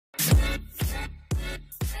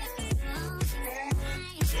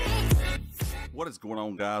What is going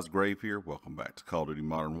on, guys? Grave here. Welcome back to Call of Duty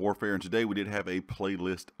Modern Warfare. And today we did have a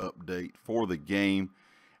playlist update for the game.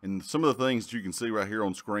 And some of the things that you can see right here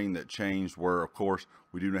on screen that changed were, of course,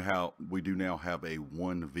 we do now have a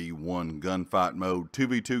 1v1 gunfight mode.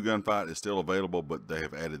 2v2 gunfight is still available, but they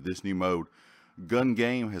have added this new mode. Gun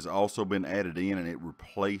game has also been added in, and it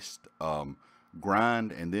replaced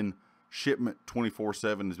grind, and then shipment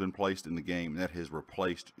 24/7 has been placed in the game, and that has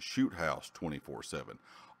replaced shoot house 24/7.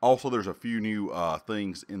 Also, there's a few new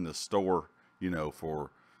things in the store, for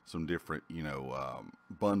some different,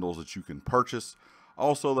 bundles that you can purchase.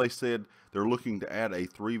 Also, they said they're looking to add a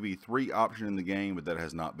 3v3 option in the game, but that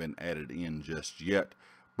has not been added in just yet.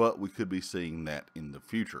 But we could be seeing that in the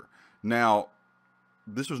future. Now,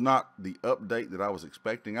 this was not the update that I was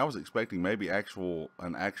expecting. I was expecting maybe an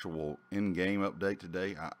actual in-game update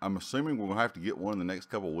today. I'm assuming we'll have to get one in the next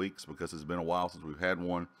couple of weeks because it's been a while since we've had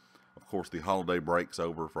one. Of course, the holiday break's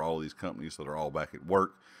over for all these companies that are all back at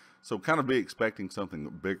work. So kind of be expecting something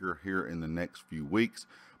bigger here in the next few weeks.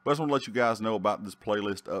 But I just want to let you guys know about this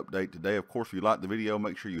playlist update today. Of course, if you like the video,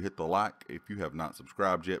 make sure you hit the like. If you have not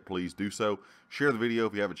subscribed yet, please do so. Share the video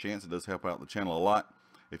if you have a chance. It does help out the channel a lot.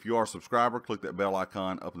 If you are a subscriber, click that bell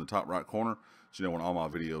icon up in the top right corner so you know when all my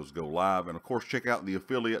videos go live. And of course, check out the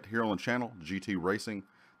affiliate here on the channel, GT Racing.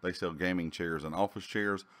 They sell gaming chairs and office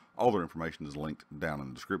chairs. All their information is linked down in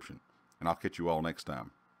the description. And I'll catch you all next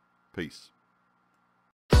time. Peace.